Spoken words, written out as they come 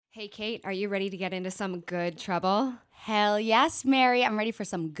Hey, Kate, are you ready to get into some good trouble? Hell yes, Mary. I'm ready for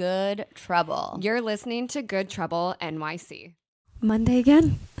some good trouble. You're listening to Good Trouble NYC. Monday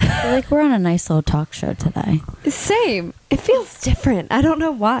again? I feel like we're on a nice little talk show today. Same. It feels different. I don't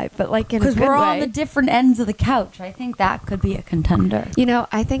know why, but like in a good way. Because we're all on the different ends of the couch. I think that could be a contender. You know,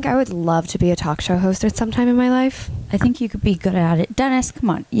 I think I would love to be a talk show host at some time in my life. I think you could be good at it. Dennis, come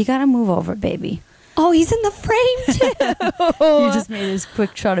on. You got to move over, baby. Oh, he's in the frame too. You just made his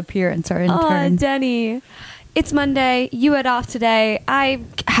quick shot appearance, our intern. Oh, Denny. It's Monday. You had off today. I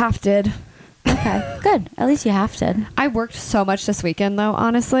hafted. Okay, good. At least you hafted. I worked so much this weekend, though,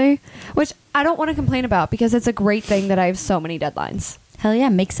 honestly, which I don't want to complain about because it's a great thing that I have so many deadlines. Hell yeah,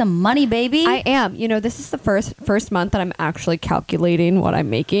 make some money, baby. I am. You know, this is the first month that I'm actually calculating what I'm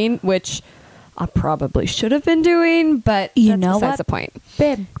making, which I probably should have been doing, but you that's know besides what? the point.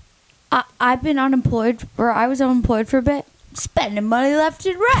 Babe, I've been unemployed, or I was unemployed for a bit, spending money left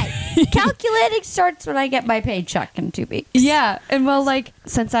and right. Calculating starts when I get my paycheck in 2 weeks. Yeah, and well, like,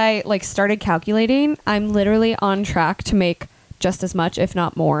 since I started calculating, I'm literally on track to make just as much, if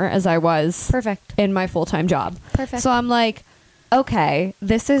not more, as I was Perfect. in my full-time job. Perfect. So I'm like, okay,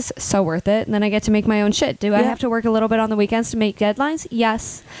 this is so worth it. And then I get to make my own shit. Do I have to work a little bit on the weekends to make deadlines?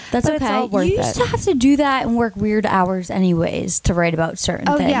 Yes. That's but okay. It's all worth you used it. to have to do that and work weird hours anyways to write about certain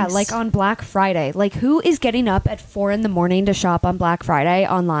things. Oh, yeah, like on Black Friday. Like, who is getting up at 4 a.m. to shop on Black Friday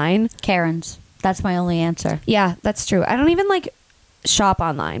online? Karen's. That's my only answer. Yeah, that's true. I don't even, shop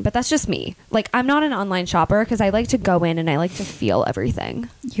online, but that's just me. Like, I'm not an online shopper because I like to go in and I like to feel everything.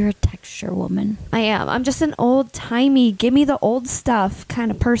 You're a texture woman. I am. I'm just an old-timey, give me the old stuff kind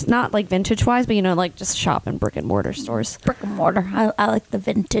of person. Not, like, vintage-wise, but, just shop in brick-and-mortar stores. Brick and mortar. I like the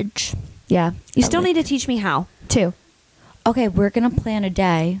vintage. Yeah. You still need to teach me how, too. Okay, we're going to plan a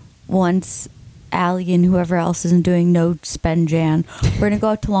day once Allie and whoever else isn't doing no spend Jan. We're going to go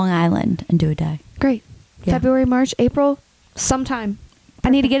out to Long Island and do a day. Great. Yeah. February, March, April, sometime. I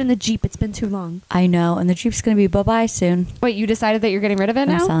need to get in the Jeep. It's been too long. I know, and the Jeep's going to be bye-bye soon. Wait, you decided that you're getting rid of it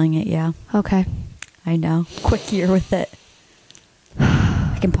now? I'm selling it, yeah. Okay. I know. Quick year with it.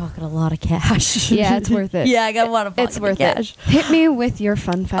 I can pocket a lot of cash. Yeah, it's worth it. Yeah, I got a lot of pocket It's worth cash. it. Hit me with your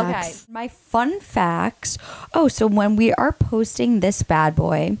fun facts. Okay, my fun facts. Oh, so when we are posting this bad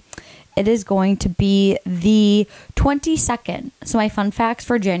boy, it is going to be the 22nd. So my fun facts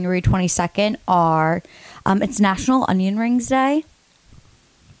for January 22nd are, it's National Onion Rings Day.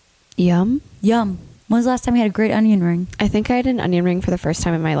 Yum. Yum. When was the last time you had a great onion ring? I think I had an onion ring for the first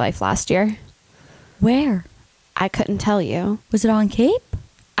time in my life last year. Where? I couldn't tell you. Was it on Cape?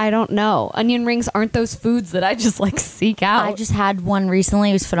 I don't know. Onion rings aren't those foods that I just seek out. I just had one recently.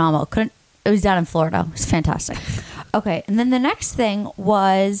 It was phenomenal. It was down in Florida. It was fantastic. Okay, and then the next thing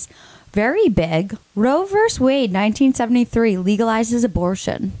was very big. Roe versus Wade, 1973, legalizes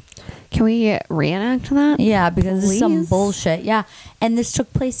abortion. Can we reenact that? Yeah, because this is some Please? bullshit. Yeah, and this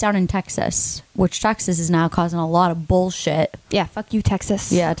took place down in Texas, which Texas is now causing a lot of bullshit. Yeah, fuck you,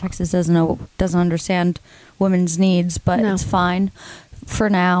 Texas. Yeah, Texas doesn't understand women's needs, but No. it's fine for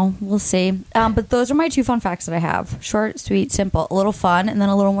now. We'll see. But those are my 2 fun facts that I have. Short, sweet, simple, a little fun, and then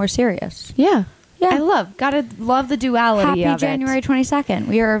a little more serious. Yeah. Yeah. I gotta love the duality Happy of January 22nd.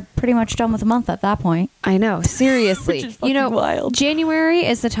 We are pretty much done with the month at that point. I know, seriously. Which is fucking wild. January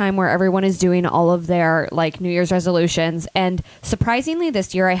is the time where everyone is doing all of their New Year's resolutions, and surprisingly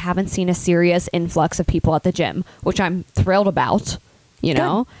this year I haven't seen a serious influx of people at the gym, which I'm thrilled about,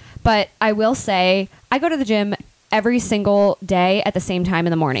 know. But I will say I go to the gym every single day at the same time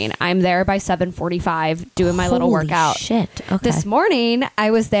in the morning. I'm there by 7:45 doing my little Holy workout. shit. Okay. This morning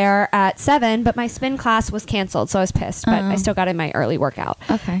I was there at 7, but my spin class was canceled, so I was pissed, but I still got in my early workout.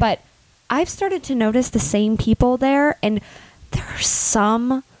 Okay. But I've started to notice the same people there, and there are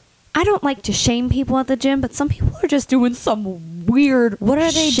some, I don't like to shame people at the gym, but some people are just doing some weird What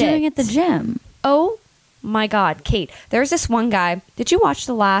are they shit. doing at the gym? Oh my God, Kate. There's this one guy. Did you watch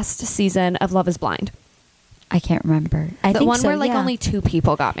the last season of Love is Blind? I can't remember. I The think one so, where yeah. only 2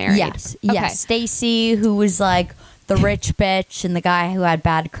 people got married. Yes. Okay. Yes. Stacy, who was the rich bitch, and the guy who had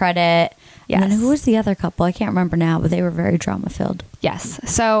bad credit. Yes. And then who was the other couple? I can't remember now, but they were very drama filled. Yes.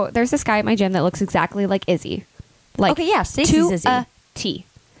 So there's this guy at my gym that looks exactly like Izzy. Okay, yeah, Stacey's to Izzy. a T.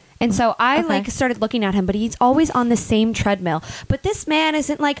 And so I Okay. started looking at him, but he's always on the same treadmill. But this man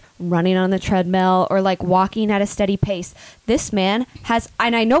isn't running on the treadmill or walking at a steady pace. This man has,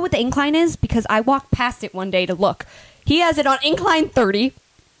 and I know what the incline is because I walked past it one day to look. He has it on incline 30.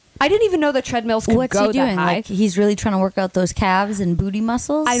 I didn't even know the treadmills could What's go he doing? that high. He's really trying to work out those calves and booty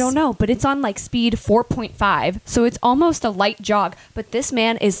muscles? I don't know, but it's on speed 4.5, so it's almost a light jog. But this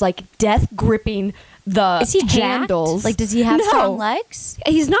man is death gripping the Is he handles. jacked? Like, does he have strong legs?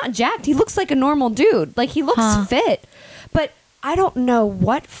 He's not jacked. He looks like a normal dude. Like, he looks fit. But I don't know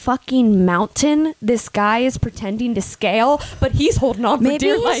what fucking mountain this guy is pretending to scale, but he's holding on for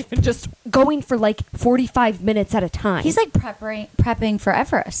dear life and just going for like 45 minutes at a time. He's like prepping for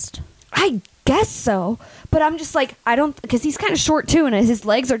Everest. I guess so. But I'm just like, I don't, because he's kind of short too, and his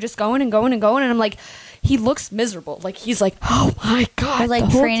legs are just going and going and going, and I'm like, he looks miserable. Like, he's like, oh my God. Or like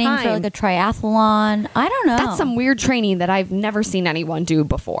training for like a triathlon. I don't know. That's some weird training that I've never seen anyone do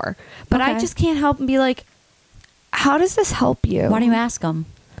before. But I just can't help and be like, how does this help you? Why don't you ask him?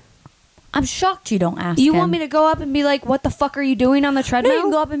 I'm shocked you don't ask him. You want me to go up and be like, what the fuck are you doing on the treadmill? No, you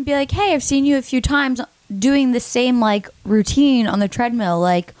can go up and be like, hey, I've seen you a few times doing the same like routine on the treadmill.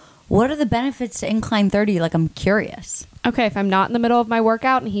 Like, what are the benefits to incline 30? Like, I'm curious. Okay, if I'm not in the middle of my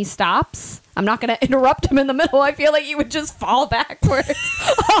workout and he stops, I'm not going to interrupt him in the middle. I feel like you would just fall backwards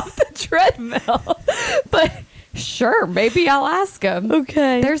off the treadmill. But sure, maybe I'll ask him.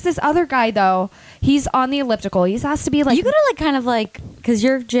 Okay. There's this other guy, though. He's on the elliptical. He has to be like... You gotta like kind of like... Because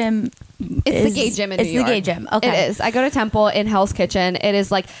your gym... It's the gay gym in New York. It's the gay gym. Okay. It is. I go to Temple in Hell's Kitchen. It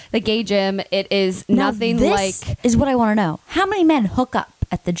is like the gay gym. It is nothing this like... is what I want to know. How many men hook up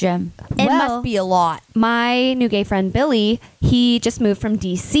at the gym? It must be a lot. My new gay friend, Billy, he just moved from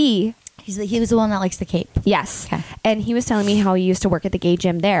D.C. He was the one that likes the Cape. Yes. Okay. And he was telling me how he used to work at the gay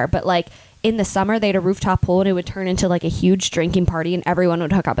gym there. But like in the summer, they had a rooftop pool and it would turn into like a huge drinking party and everyone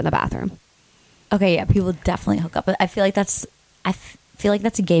would hook up in the bathroom. Okay, yeah, people definitely hook up. But I feel like that's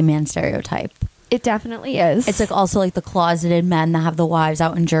a gay man stereotype. It definitely is. It's like also like the closeted men that have the wives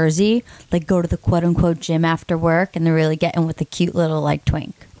out in Jersey, like go to the quote unquote gym after work and they're really getting with the cute little like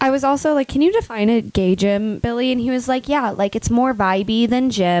twink. I was also like, can you define a gay gym, Billy? And he was like, yeah, like it's more vibey than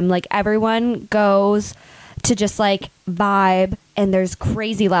gym. Like everyone goes to just like vibe and there's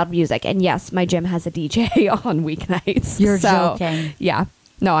crazy loud music. And yes, my gym has a DJ on weeknights. You're joking. Yeah.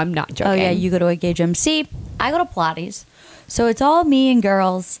 No, I'm not joking. Oh yeah, you go to a gay gym. See, I go to Pilates. So it's all me and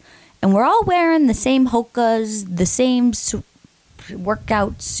girls and we're all wearing the same hokas, the same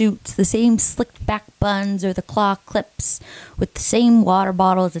workout suits, the same slicked back buns or the claw clips with the same water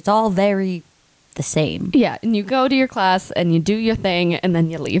bottles. It's all very the same. Yeah, and you go to your class and you do your thing and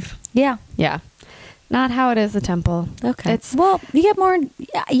then you leave. Yeah. Yeah. Not how it is at Temple. Okay. Well, you get more.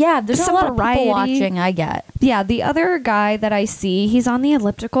 Yeah, there's some a lot of variety. people watching. I get. Yeah, the other guy that I see, he's on the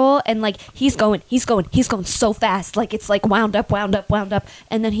elliptical and like he's going so fast. Like it's like wound up.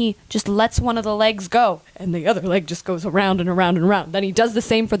 And then he just lets one of the legs go and the other leg just goes around and around and around. Then he does the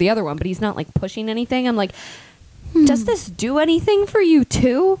same for the other one, but he's not like pushing anything. I'm like, does this do anything for you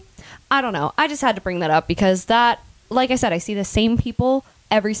too? I don't know. I just had to bring that up because that, like I said, I see the same people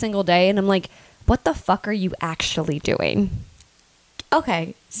every single day and I'm like, what the fuck are you actually doing?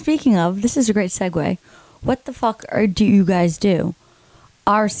 Okay, speaking of, this is a great segue. What the fuck do you guys do?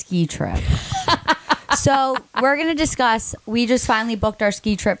 Our ski trip. So we're going to discuss, we just finally booked our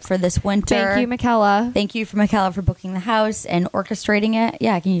ski trip for this winter. Thank you, Michaela. Thank you for Michaela for booking the house and orchestrating it.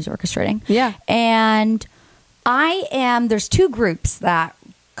 Yeah, I can use orchestrating. Yeah. And there's two groups that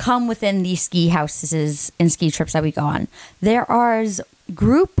come within these ski houses and ski trips that we go on. There are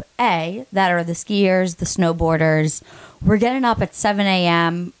Group A, that are the skiers, the snowboarders. We're getting up at 7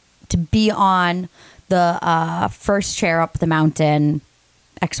 a.m. to be on the first chair up the mountain,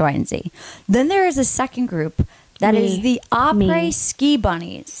 X, Y, and Z. Then there is a second group that is the Aprés ski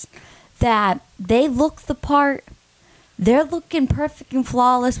bunnies, that they look the part. They're looking perfect and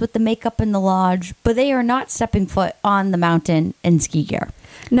flawless with the makeup in the lodge, but they are not stepping foot on the mountain in ski gear.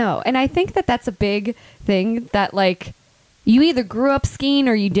 No, and I think that that's a big thing that like you either grew up skiing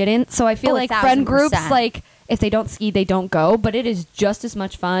or you didn't. So I feel like 1,000%. friend groups, like if they don't ski, they don't go. But it is just as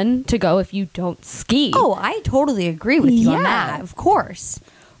much fun to go if you don't ski. Oh, I totally agree with you on that. Of course.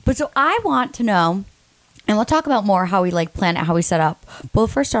 But so I want to know, and we'll talk about more how we like plan it, how we set up. But we'll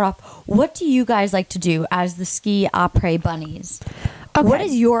first start off, what do you guys like to do as the ski après bunnies? Okay. What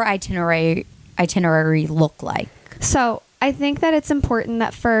does your itinerary look like? So I think that it's important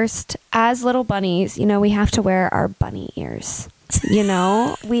that first, as little bunnies, you know, we have to wear our bunny ears. You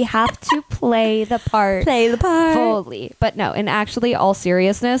know, we have to play the part. Fully. But no, in actually all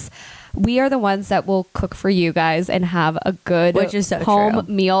seriousness, we are the ones that will cook for you guys and have a good home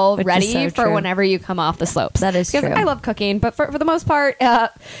meal ready for whenever you come off the slopes. That is true. I love cooking, but for the most part,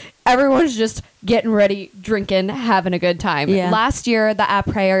 everyone's just getting ready, drinking, having a good time. Yeah. Last year, the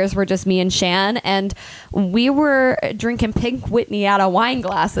Aprés were just me and Shan, and we were drinking Pink Whitney out of wine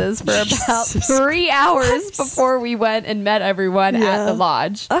glasses for about 3 hours before we went and met everyone at the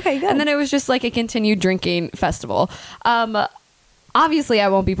lodge. Okay, good. And then it was just like a continued drinking festival. obviously I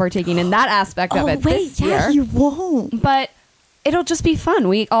won't be partaking in that aspect of it this year. You won't. But it'll just be fun.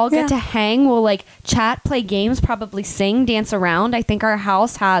 We all get Yeah. to hang. We'll like chat, play games, probably sing, dance around. I think our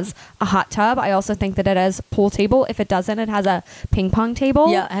house has a hot tub. I also think that it has a pool table. If it doesn't, it has a ping pong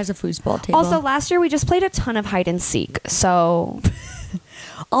table. Yeah, it has a foosball table. Also, last year we just played a ton of hide and seek. So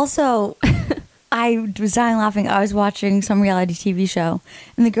Also, I was dying laughing. I was watching some reality TV show,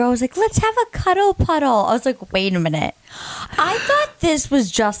 and the girl was like, "Let's have a cuddle puddle." I was like, "Wait a minute." I thought this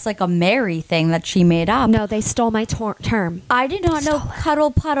was just like a Mary thing that she made up. no, they stole my term. I did not know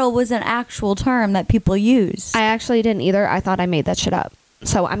cuddle puddle was an actual term that people use. I actually didn't either. I thought I made that shit up.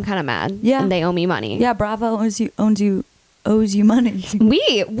 So I'm kind of mad. Yeah. And they owe me money. Yeah, Bravo owes you money.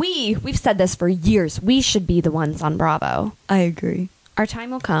 We've said this for years. We should be the ones on Bravo. I agree. Our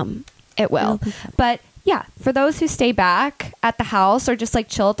time will come. It will. It'll be fun. But yeah, for those who stay back at the house or just like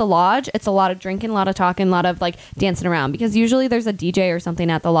chill at the lodge, it's a lot of drinking, a lot of talking, a lot of like dancing around, because usually there's a DJ or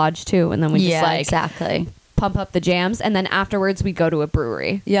something at the lodge too. And then we just like exactly pump up the jams. And then afterwards we go to a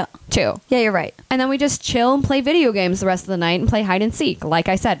brewery too. Yeah, you're right. And then we just chill and play video games the rest of the night and play hide and seek. Like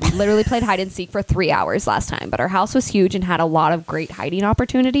I said, we literally played hide and seek for 3 hours last time, but our house was huge and had a lot of great hiding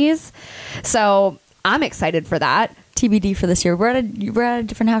opportunities. So I'm excited for that. TBD for this year. We're at a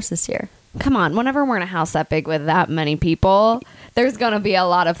different house this year. Come on, whenever we're in a house that big with that many people, there's going to be a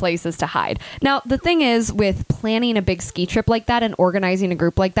lot of places to hide. Now, the thing is, with planning a big ski trip like that and organizing a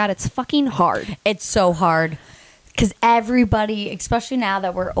group like that, it's fucking hard. It's so hard because everybody, especially now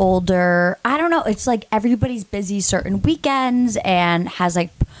that we're older, I don't know, it's like everybody's busy certain weekends and has like,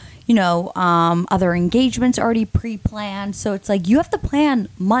 you know, other engagements already pre-planned. So it's like you have to plan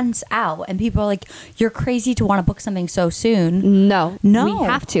months out, and people are like, "You're crazy to want to book something so soon." No, we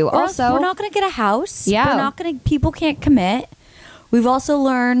have to. Or else Also, we're not going to get a house. Yeah. We're not going to. People can't commit. We've also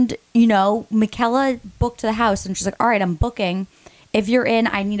learned, you know, Michaela booked the house, and she's like, "All right, I'm booking. If you're in,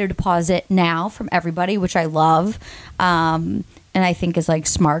 I need a deposit now from everybody," which I love. And I think is like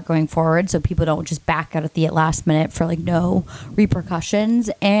smart going forward, so people don't just back out at the last minute for like no repercussions.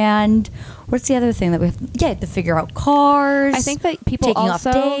 And what's the other thing that we have? Yeah, have to figure out cars. I think that people taking also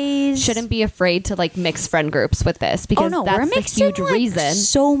off days. shouldn't be afraid to like mix friend groups with this, because we're that's the mixing, huge like, reason.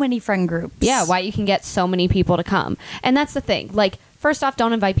 So many friend groups. Yeah, why you can get so many people to come. And that's the thing. Like, first off,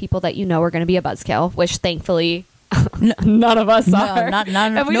 don't invite people that you know are going to be a buzzkill, which thankfully none of us are.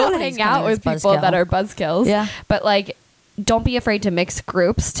 And we don't hang out with people that are buzzkills. Yeah. But like, don't be afraid to mix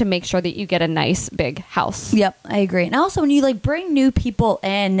groups to make sure that you get a nice big house. Yep, I agree. And also when you like bring new people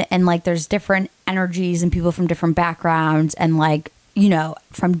in, and like there's different energies and people from different backgrounds, and like, you know,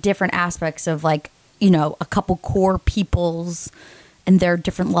 from different aspects of like, you know, a couple core peoples and their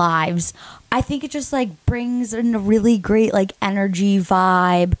different lives, I think it just like brings in a really great like energy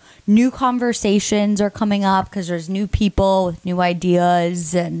vibe. New conversations are coming up because there's new people with new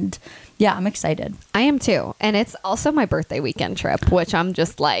ideas, and yeah, I'm excited. I am too. And it's also my birthday weekend trip, which I'm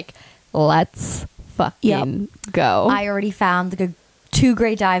just like, let's fucking go. I already found the 2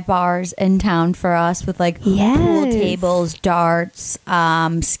 great dive bars in town for us with like pool tables, darts,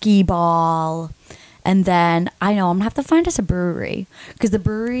 skee ball. And then I know I'm gonna have to find us a brewery, because the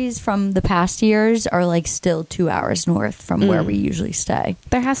breweries from the past years are like still 2 hours north from where we usually stay.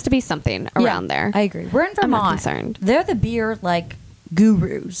 There has to be something around there. I agree. We're in I'm Vermont. not concerned. They're the beer like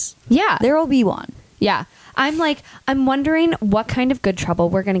gurus. Yeah. There will be one. Yeah. I'm wondering what kind of good trouble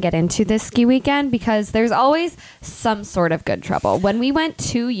we're going to get into this ski weekend, because there's always some sort of good trouble. When we went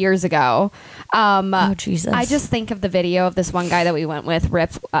 2 years ago, Oh, Jesus. I just think of the video of this one guy that we went with,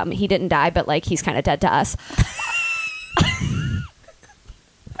 Rip. He didn't die, but like he's kind of dead to us.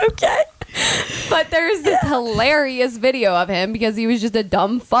 Okay. But there's this hilarious video of him because he was just a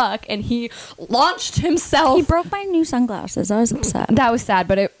dumb fuck, and he launched himself. He broke my new sunglasses. I was upset. That was sad,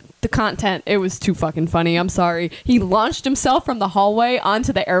 but the content, it was too fucking funny. I'm sorry. He launched himself from the hallway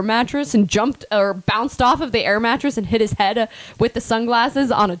onto the air mattress and jumped or bounced off of the air mattress and hit his head with the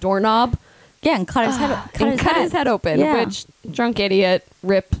sunglasses on a doorknob. Yeah, and cut his head. Cut his head open, Yeah. which drunk idiot,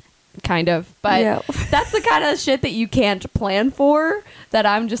 Rip, kind of. But Yeah. that's the kind of shit that you can't plan for, that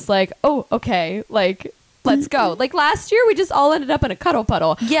I'm just like, oh, okay, like, let's go. Like last year, we just all ended up in a cuddle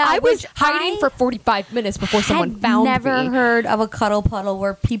puddle. Yeah, I was which hiding I for 45 minutes before someone found never me. heard of a cuddle puddle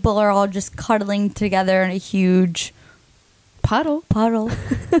where people are all just cuddling together in a huge Puddle.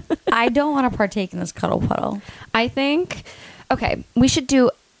 I don't want to partake in this cuddle puddle. I think, okay, we should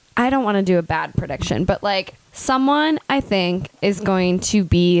do, I don't want to do a bad prediction, but like someone I think is going to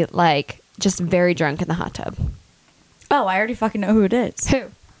be like just very drunk in the hot tub. Oh, I already fucking know who it is. Who?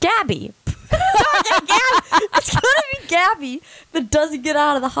 Gabby. It's gonna be Gabby that doesn't get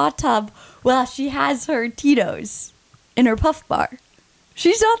out of the hot tub while she has her Tito's in her Puff Bar.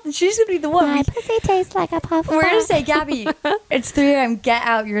 She's gonna be the one. My pussy tastes like a puff We're bar. gonna say, Gabby, it's 3 a.m. Get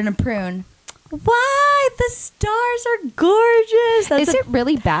out. You're gonna prune. Why? The stars are gorgeous. Is it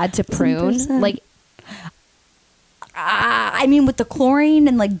really bad to prune? 100%. Like, I mean, with the chlorine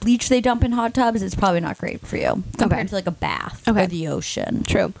and like bleach they dump in hot tubs, it's probably not great for you compared to like a bath or the ocean.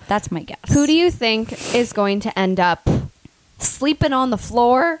 True. That's my guess. who do you think is going to end up sleeping on the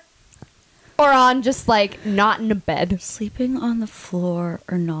floor or on just like not in a bed? Sleeping on the floor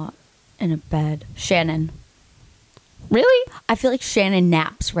or not in a bed? Shannon. Really? I feel like Shannon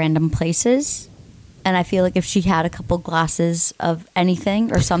naps random places. And I feel like if she had a couple glasses of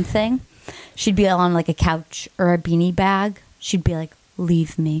anything or something, she'd be on like a couch or a beanie bag. She'd be like,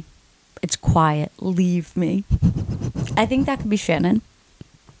 leave me. It's quiet. Leave me. I think that could be Shannon.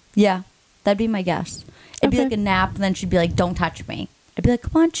 Yeah, that'd be my guess. It'd be like a nap, and then she'd be like, don't touch me. I'd be like,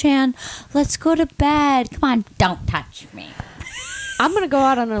 come on, Chan, let's go to bed. Come on, don't touch me. I'm going to go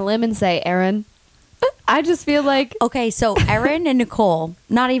out on a limb and say, Erin, I just feel like... Okay, so Erin and Nicole,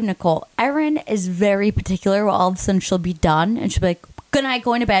 not even Nicole, Erin is very particular where all of a sudden she'll be done, and she'll be like, good night,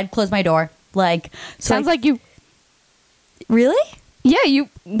 going to bed, close my door. Like, so Sounds like you... Really? Yeah, you...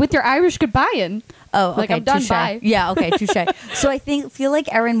 With your Irish goodbye-in. Oh, okay. Like, I'm done, touche. bye. Yeah, okay, touche. So I feel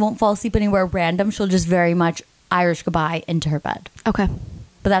like Erin won't fall asleep anywhere random. She'll just very much Irish goodbye into her bed. Okay.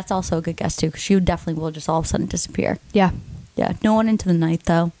 But that's also a good guess, too, because she definitely will just all of a sudden disappear. Yeah. Yeah, no one into the night,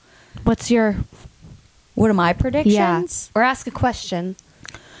 though. What's your... What are my predictions? Yeah. Or ask a question.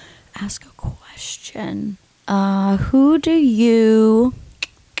 Ask a question. Who do you...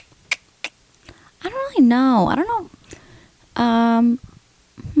 I don't really know. I don't know.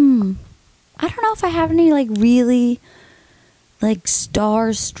 I don't know if I have any, like, really, like,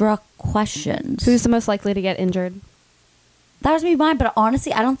 star-struck questions. Who's the most likely to get injured? That was me mine, but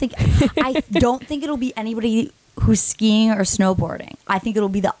honestly, I don't think it'll be anybody who's skiing or snowboarding. I think it'll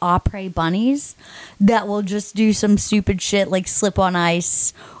be the Aprés bunnies that will just do some stupid shit like slip on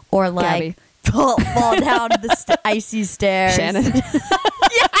ice or like fall down the icy stairs. Shannon.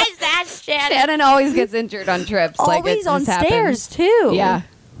 Yes, that's Shannon. Shannon always gets injured on trips. Always on stairs too. Yeah.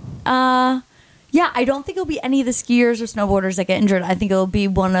 Yeah, I don't think it'll be any of the skiers or snowboarders that get injured. I think it'll be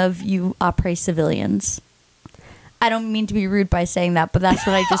one of you Aprés civilians. I don't mean to be rude by saying that, but that's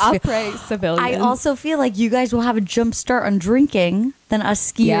what I just feel. Aprés civilians. I also feel like you guys will have a jump start on drinking than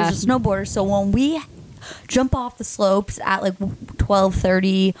us skiers or snowboarders. So when we jump off the slopes at like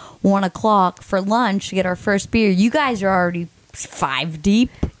 12:30, 1 o'clock for lunch to get our first beer, you guys are already 5 deep.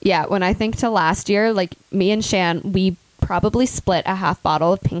 Yeah, when I think to last year, like me and Shan, we probably split a half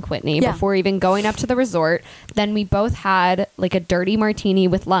bottle of Pink Whitney before even going up to the resort. Then we both had like a dirty martini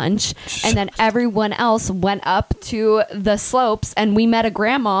with lunch, and then everyone else went up to the slopes, and we met a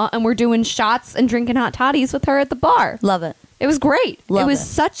grandma, and we're doing shots and drinking hot toddies with her at the bar. Love it. It was great. Love it was it.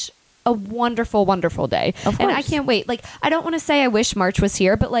 such a wonderful, wonderful day. Of and I course. can't wait. Like, I don't want to say I wish March was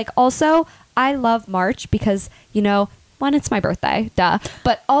here, but like also I love March because, you know, one, it's my birthday, duh.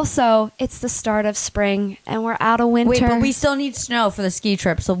 But also, it's the start of spring, and we're out of winter. Wait, but we still need snow for the ski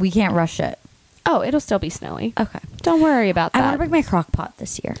trip, so we can't rush it. Oh, it'll still be snowy. Okay. Don't worry about I that. want to bring my crock pot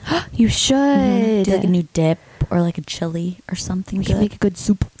this year. You should. Do like a new dip or like a chili or something. We can make a good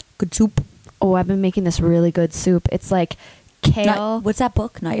soup. Good soup. Oh, I've been making this really good soup. It's like kale. What's that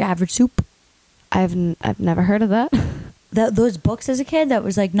book? Not Your Average Soup. I've never heard of that. Those books as a kid that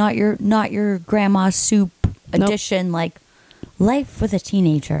was like not your grandma's soup edition, like Life with a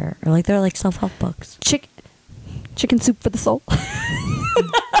Teenager, or like they're like self-help books. Chicken soup for the soul.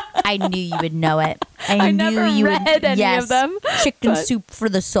 I knew you would know it. I never read any of them, Chicken but- soup for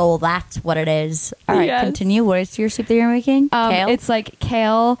the soul. That's what it is. All right, Yes. continue. What is your soup that you're making? Kale. It's like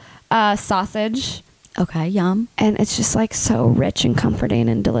kale, sausage, okay. Yum. and it's just like so rich and comforting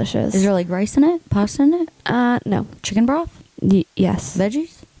and delicious. Is there like rice in it? Pasta in it? No. Chicken broth? Yes.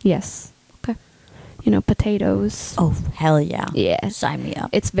 Veggies? Yes. Okay. You know, potatoes. Oh, hell yeah. Yeah. Sign me up.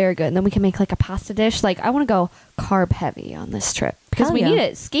 It's very good. And then we can make like a pasta dish. Like, I want to go carb heavy on this trip because Hell we yeah. need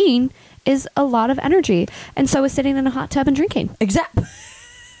it. Skiing is a lot of energy. And so is sitting in a hot tub and drinking, Exactly.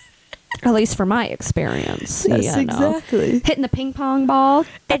 at least for my experience. Yes, you know. exactly. Hitting the ping pong ball.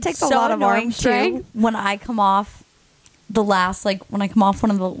 That takes a lot of arm strength. when I come off when I come off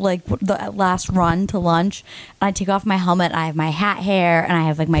one of the last run to lunch, and I take off my helmet, I have my hat hair, and I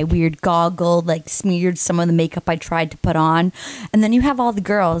have like my weird goggle, like smeared some of the makeup I tried to put on. And then you have all the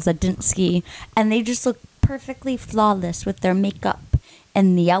girls that didn't ski, and they just look perfectly flawless with their makeup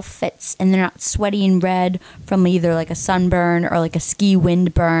and the outfits, and they're not sweaty and red from either like a sunburn or like a ski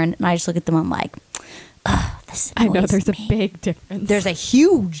wind burn. And I just look at them, I'm like, ugh, this I know annoys there's me. a big difference. There's a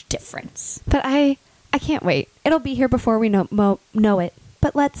huge difference. But I I can't wait. It'll be here before we know it.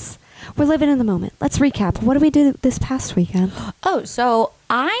 But we're living in the moment. Let's recap. What did we do this past weekend? Oh, so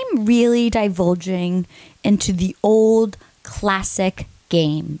I'm really divulging into the old classic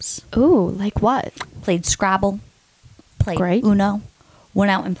games. Ooh, like what? Played Scrabble, played Great. Uno,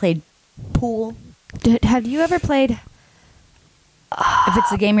 went out and played pool. Have you ever played? If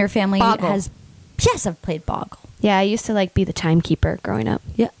it's a game your family Boggle. has. Yes, I've played Boggle. Yeah, I used to like be the timekeeper growing up.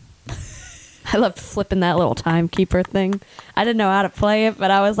 Yeah. I loved flipping that little timekeeper thing. I didn't know how to play it,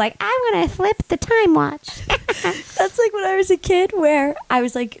 but I was like, I'm going to flip the time watch. That's like when I was a kid where I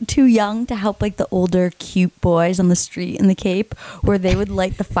was like too young to help like the older cute boys on the street in the Cape where they would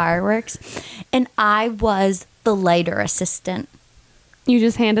light the fireworks. And I was the lighter assistant. You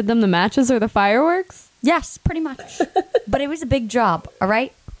just handed them the matches or the fireworks? Yes, pretty much. But it was a big job, all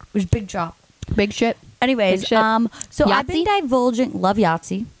right? It was a big job. Big shit. Anyways, Big shit. so I've been divulging, love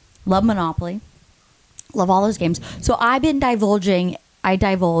Yahtzee, love Monopoly, love all those games. So I've been I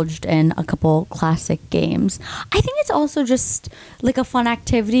divulged in a couple classic games. I think it's also just like a fun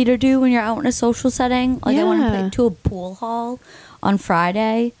activity to do when you're out in a social setting. Like I went Yeah. to a pool hall on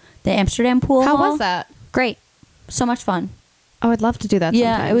Friday, the Amsterdam pool hall. How was that? Great. So much fun. I would love to do that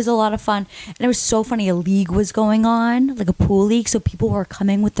Yeah, sometime. it was a lot of fun. And it was so funny. A league was going on, like a pool league. So people were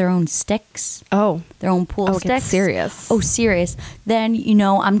coming with their own sticks, Oh. their own pool Oh, it sticks. gets serious. Oh, serious. Then,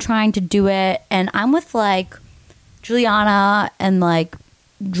 I'm trying to do it. And I'm with like Juliana and like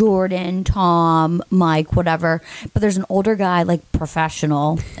Jordan, Tom, Mike, whatever. But there's an older guy, like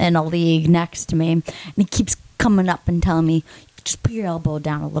professional, in a league next to me. And he keeps coming up and telling me, just put your elbow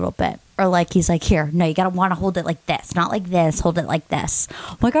down a little bit. Or like, he's like, here, no, you got to want to hold it like this, not like this, hold it like this.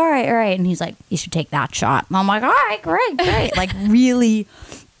 I'm like, all right. And he's like, you should take that shot. And I'm like, all right, great. Like really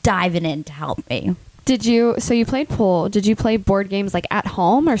diving in to help me. So you played pool. Did you play board games like at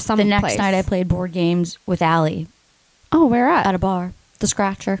home or some The next place? night I played board games with Allie Oh, where at? at a bar, the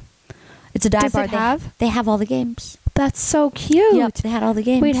Scratcher. It's a dive Does bar. it have? They have all the games. That's so cute. Yep, they had all the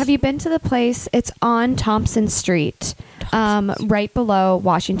games. Wait, have you been to the place? It's on Thompson Street, right below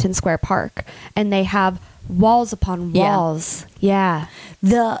Washington Square Park, and they have walls upon Yeah. walls. Yeah.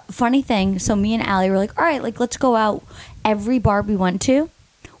 The funny thing, so me and Allie were like, all right, like let's go out. Every bar we went to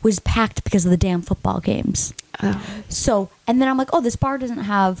was packed because of the damn football games. Oh. So, and then I'm like, oh, this bar doesn't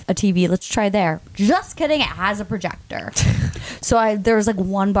have a TV. Let's try there. Just kidding. It has a projector. So there was like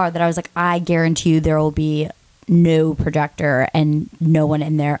one bar that I was like, I guarantee you there will be no projector and no one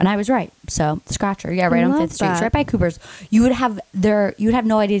in there. And I was right. So Scratcher. Yeah, right on love 5th Street. It's that. right by Cooper's. You would have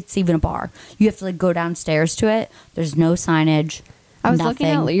no idea it's even a bar. You have to like go downstairs to it. There's no signage. I was nothing.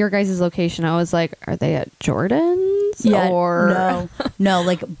 looking at your guys' location. I was like, are they at Jordan's? Yeah, Or no,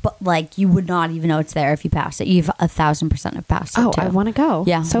 like you would not even know it's there if you passed it. You've 1,000% have passed it. Oh, too. I want to go.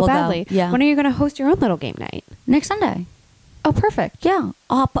 Yeah, so we'll go. badly. Yeah. When are you going to host your own little game night? Next Sunday. Oh, perfect. Yeah,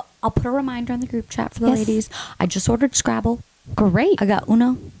 I'll put a reminder on the group chat for the Yes. ladies. I just ordered Scrabble. Great. I got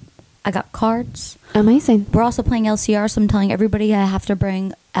Uno. I got cards. Amazing. We're also playing LCR, so I'm telling everybody I have to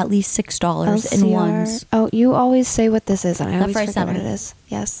bring at least $6 in ones. Oh, you always say what this is, and I always Left, right, forget what center. it is.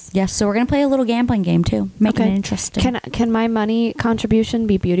 Yes. Yes, so we're gonna play a little gambling game too, making it interesting. Can my money contribution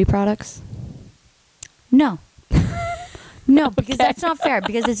be beauty products? No. No, because that's not fair.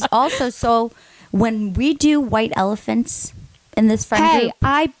 Because it's also so when we do white elephants in this friend Hey, group.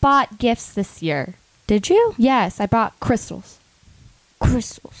 I bought gifts this year. Did you? Yes, I bought crystals.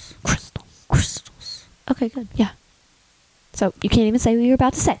 Crystals. Okay, good. Yeah. So you can't even say what you were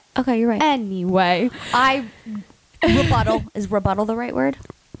about to say. Okay, you're right. Anyway, Rebuttal. Is rebuttal the right word?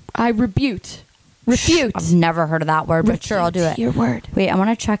 I refute. I've never heard of that word, but sure, I'll do it. Your word. Wait, I want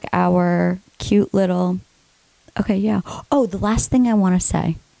to check our cute little. Okay, yeah. Oh, the last thing I want to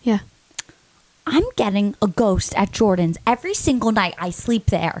say. Yeah. I'm getting a ghost at Jordan's every single night I sleep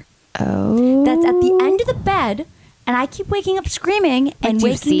there. Oh. That's at the end of the bed, and I keep waking up screaming. And do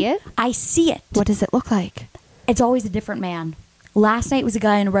you see it? I see it. What does it look like? It's always a different man. Last night was a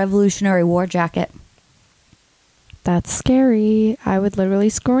guy in a Revolutionary War jacket. That's scary. I would literally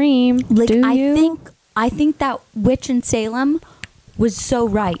scream. Like Do you? I think that witch in Salem was so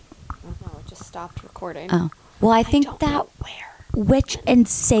right. No, it just stopped recording. Oh. Well, I think don't that know where. witch in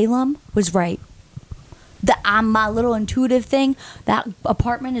Salem was right. My little intuitive thing, that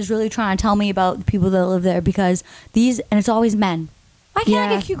apartment is really trying to tell me about the people that live there because and it's always men. Why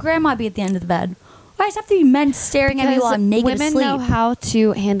can't Yeah. a cute grandma be at the end of the bed? Why does it have to be men staring at me while I'm naked women asleep? know how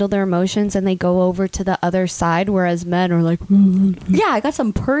to handle their emotions and they go over to the other side, whereas men are like, Yeah, I got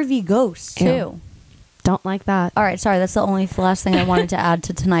some pervy ghosts too. Ew. Don't like that. All right, sorry, that's the last thing I wanted to add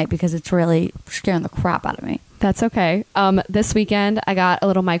to tonight because it's really scaring the crap out of me. That's okay. This weekend I got a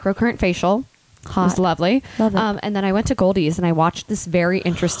little microcurrent facial. It was lovely. Love it. And then I went to Goldie's and I watched this very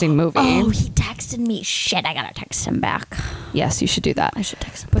interesting movie. Oh, he texted me. Shit, I gotta text him back. Yes, you should do that. I should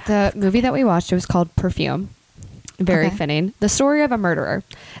text him But back. the movie that we watched, it was called Perfume. Very Okay. fitting. The story of a murderer.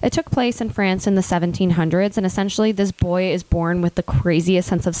 It took place in France in the 1700s, and essentially this boy is born with the craziest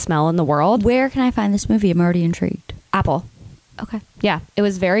sense of smell in the world. Where can I find this movie? I'm already intrigued. Apple. Okay. Yeah, it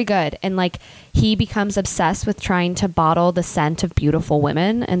was very good. And like he becomes obsessed with trying to bottle the scent of beautiful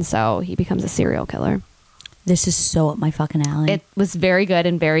women, and so he becomes a serial killer. This is so up my fucking alley. It was very good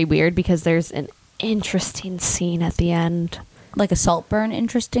and very weird because there's an interesting scene at the end. Like a Saltburn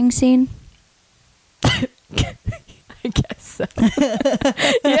interesting scene. I guess so.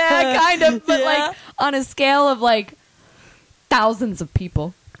 Yeah, kind of, but Yeah. like on a scale of like thousands of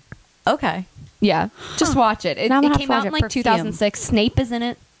people. Okay. Yeah, just watch it. It, Now I'm gonna it have came to out watch in it. like Perfume. 2006. Snape is in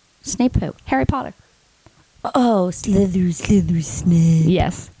it. Snape who? Harry Potter. Oh, Slither Snape.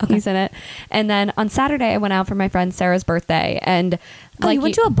 Yes, Okay. he's in it. And then on Saturday, I went out for my friend Sarah's birthday, and Oh, you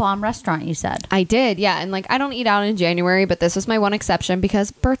went to a bomb restaurant, you said. I did, yeah. And like, I don't eat out in January, but this was my one exception because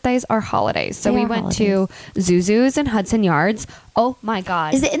birthdays are holidays. So They we are went to Zuzu's in Hudson Yards. Oh my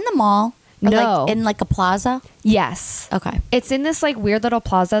God. Is it in the mall? Or No. Like in like a plaza? Yes. Okay. It's in this like weird little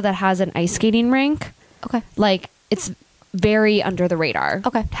plaza that has an ice skating rink. Okay. Like, it's very under the radar.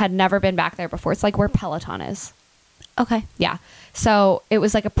 Okay. Had never been back there before. It's like where Peloton is. Okay. Yeah. So it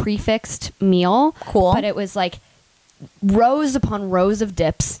was like a prefixed meal. Cool. But it was like rows upon rows of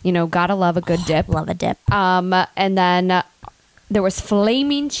dips. You know, gotta love a good dip. Love a dip. And then there was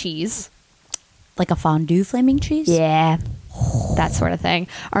flaming cheese. Like a fondue flaming cheese? Yeah. That sort of thing.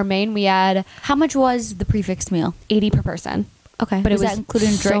 Our main, we had How much was the prefixed meal? 80 per person. Okay. But was it was that including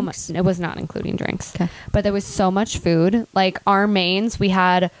so drinks? It was not including drinks. Okay. But there was so much food. Like our mains, we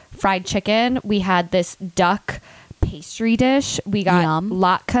had fried chicken. We had this duck pastry dish. We got Yum.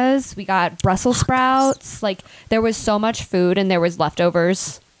 latkes. We got Brussels sprouts. Like there was so much food and there was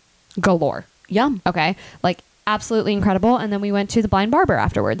leftovers galore. Yum. Okay. Like absolutely incredible. And then we went to the Blind Barber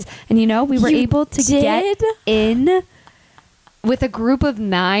afterwards. And you know, we were You able to get did? in with a group of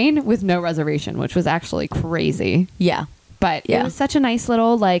 9 with no reservation, which was actually crazy. Yeah. But Yeah. it was such a nice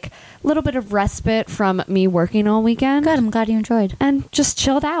little bit of respite from me working all weekend. Good. I'm glad you enjoyed. And just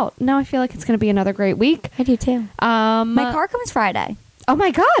chilled out. Now I feel like it's going to be another great week. I do too. My car comes Friday. Oh my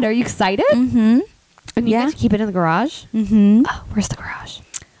God. Are you excited? Mm-hmm. And you Yeah. get to keep it in the garage? Mm-hmm. Oh, where's the garage?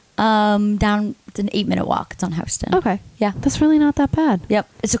 Down, it's an 8-minute walk. It's on Houston. Okay. Yeah. That's really not that bad. Yep.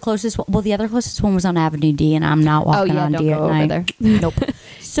 It's the closest one. Well, the other closest one was on Avenue D, and I'm not walking on don't D go at over night. there. Nope.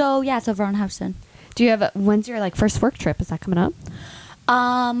 So, yeah, it's over on Houston. Do you have when's your first work trip? Is that coming up?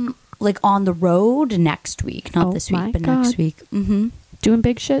 Like on the road next week. Not Oh this my week, but God. next week. Mm-hmm. Doing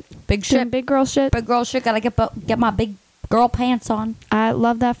big shit? Big Doing shit. big girl shit? Big girl shit. Gotta get my big girl pants on. I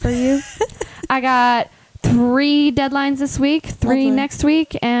love that for you. I got 3 deadlines this week, 3 Lovely. next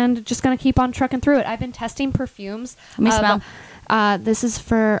week, and just gonna keep on trucking through it. I've been testing perfumes. Let me smell. This is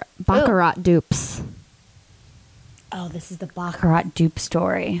for Baccarat dupes. Oh, this is the Baccarat dupe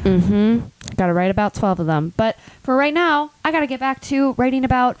story. Mm-hmm. Got to write about 12 of them. But for right now, I got to get back to writing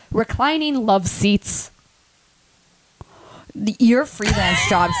about reclining love seats. Your freelance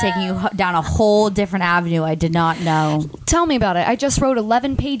job's taking you down a whole different avenue I did not know. Tell me about it. I just wrote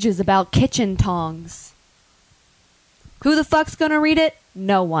 11 pages about kitchen tongs. Who the fuck's gonna read it?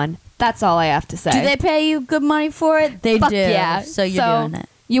 No one. That's all I have to say. Do they pay you good money for it? They Fuck do. yeah. So you're doing it.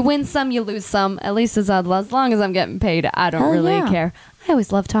 You win some, you lose some. At least as long as I'm getting paid, I don't Hell really yeah. care. I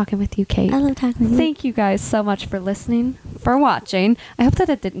always love talking with you, Kate. I love talking with you. Thank you guys so much for listening, for watching. I hope that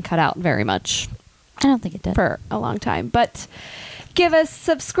it didn't cut out very much I don't think it did. for a long time. But give us,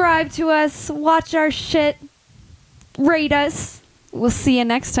 subscribe to us, watch our shit, rate us. We'll see you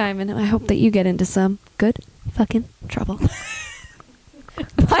next time, and I hope that you get into some good fucking trouble.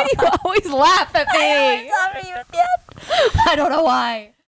 Why do you always laugh at me? I don't know why.